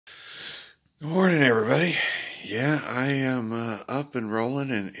Good morning, everybody. Yeah, I am up and rolling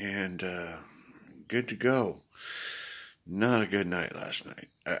and good to go. Not a good night last night.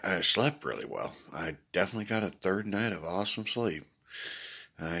 I slept really well. I definitely got a third night of awesome sleep.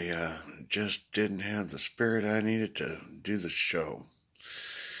 I just didn't have the spirit I needed to do the show.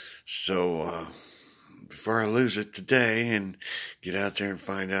 So before I lose it today and get out there and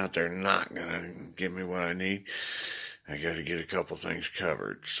find out they're not going to give me what I need, I got to get a couple things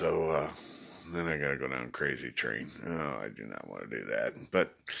covered. So then I got to go down Crazy Train. Oh, I do not want to do that.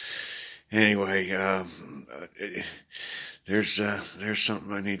 But anyway, there's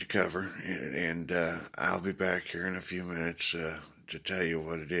something I need to cover, and I'll be back here in a few minutes to tell you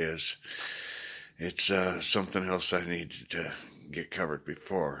what it is. It's something else I needed to get covered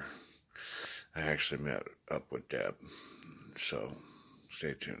before I actually met up with Deb. So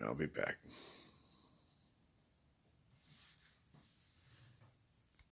stay tuned. I'll be back.